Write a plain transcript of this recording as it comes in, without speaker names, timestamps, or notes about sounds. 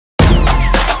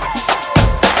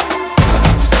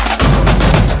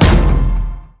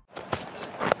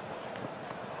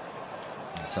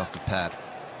It's off the pad.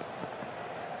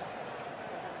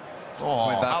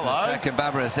 Oh, hello. Second,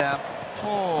 Babar Azam.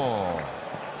 Oh,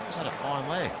 was that a fine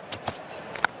leg?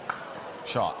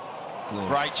 Shot. Glorious.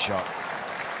 Great shot.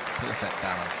 Perfect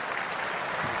balance.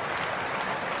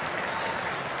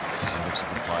 Just looks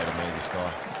like a good player to me, this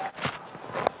guy.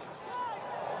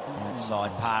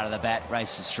 Outside part of the bat,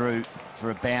 races through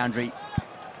for a boundary.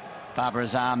 Babar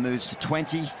Azam moves to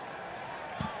 20.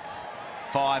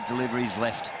 5 deliveries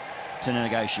left to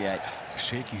negotiate.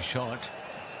 Shaky shot.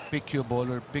 Pick your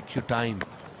bowler, pick your time.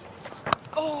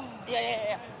 Oh,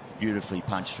 yeah. Beautifully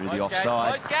punched through the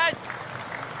offside.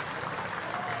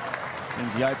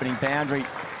 Brings the opening boundary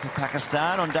for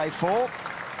Pakistan on day 4.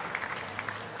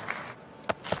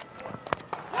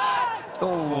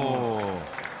 Oh.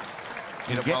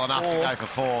 Hit it well enough to go for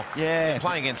 4. Yeah.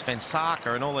 Playing against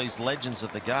Fensaka and all these legends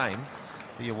of the game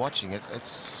that you're watching,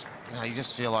 it's you know, you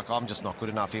just feel like I'm just not good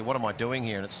enough here. What am I doing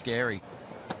here? And it's scary.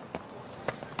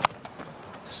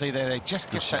 See there, they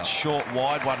just get that short,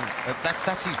 wide one.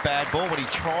 That's his bad ball, but he's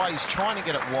trying to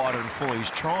get it wider and fuller. He's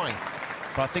trying.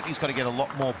 But I think he's got to get a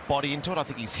lot more body into it. I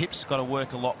think his hips got to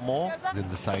work a lot more. In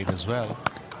the side as well.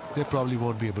 They probably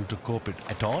won't be able to cope it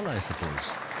at all, I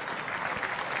suppose.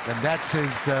 And that's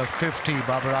his 50.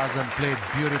 Babar Azam played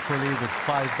beautifully with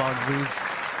 5 boundaries.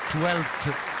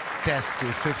 12th test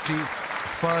 50.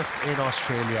 First in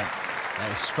Australia.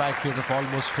 A strike rate of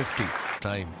almost 50.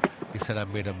 He said, I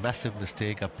made a massive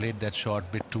mistake. I played that shot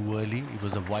a bit too early. It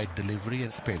was a wide delivery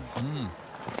and spin. Well,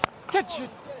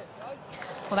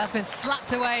 that's been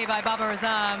slapped away by Babar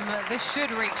Azam. This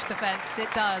should reach the fence.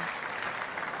 It does.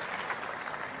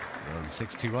 On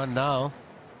 61 now.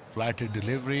 Flighted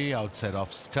delivery outside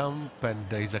off stump,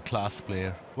 and he's a class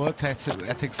player. Both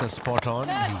ethics are spot on.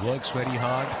 He works very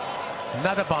hard.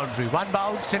 Another boundary. 1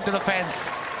 bounce into the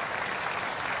fence.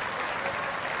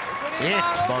 8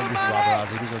 boundaries for Babar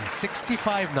Azam. He's on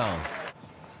 65 now.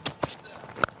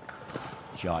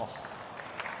 Shot.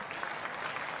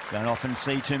 Don't often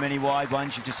see too many wide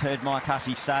ones. You've just heard Mike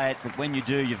Hussey say it, but when you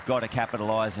do, you've got to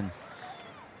capitalise, and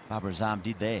Babar Azam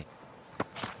did there.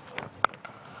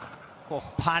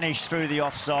 Punished through the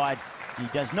offside. He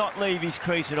does not leave his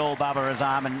crease at all, Babar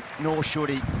Azam, and nor should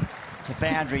he. It's a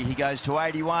boundary. He goes to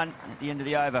 81 at the end of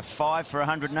the over. 5 for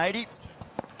 180.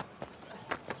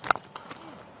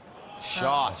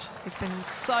 Shot. He's been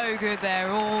so good there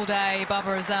all day,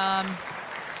 Babar Azam.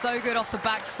 So good off the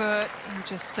back foot. He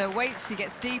just waits, he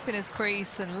gets deep in his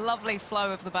crease, and lovely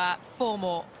flow of the bat. 4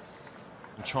 more.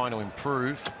 I'm trying to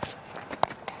improve.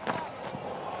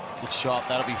 Good shot.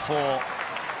 That'll be 4.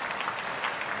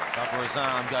 Babar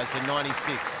Azam goes to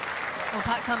 96. Well,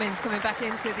 Pat Cummins coming back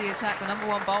into the attack, the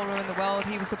 #1 bowler in the world.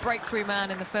 He was the breakthrough man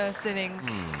in the first inning.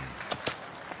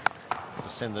 We'll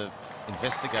send the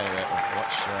investigator out and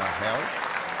watch Howard.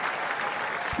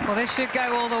 Well, this should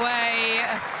go all the way.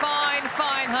 A fine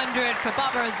 100 for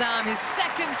Babar Azam, his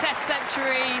 2nd test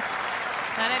century.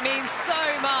 And it means so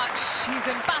much. He's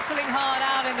been battling hard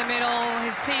out in the middle.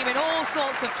 His team in all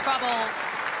sorts of trouble.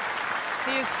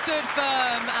 He has stood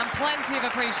firm, and plenty of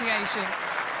appreciation.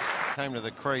 Came to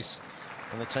the crease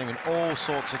and the team in all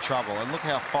sorts of trouble. And look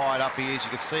how fired up he is. You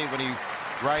could see when he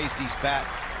raised his bat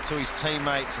to his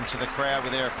teammates and to the crowd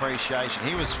with their appreciation.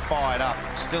 He was fired up,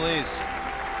 still is.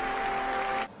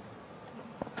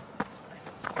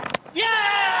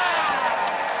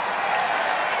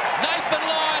 Nathan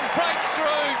Lyon breaks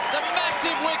through the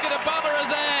massive wicket of Babar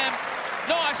Azam.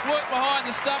 Nice work behind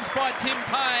the stumps by Tim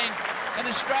Payne, and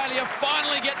Australia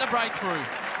finally get the breakthrough.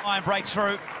 Lyon breaks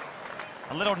through.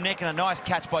 A little nick and a nice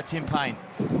catch by Tim Payne.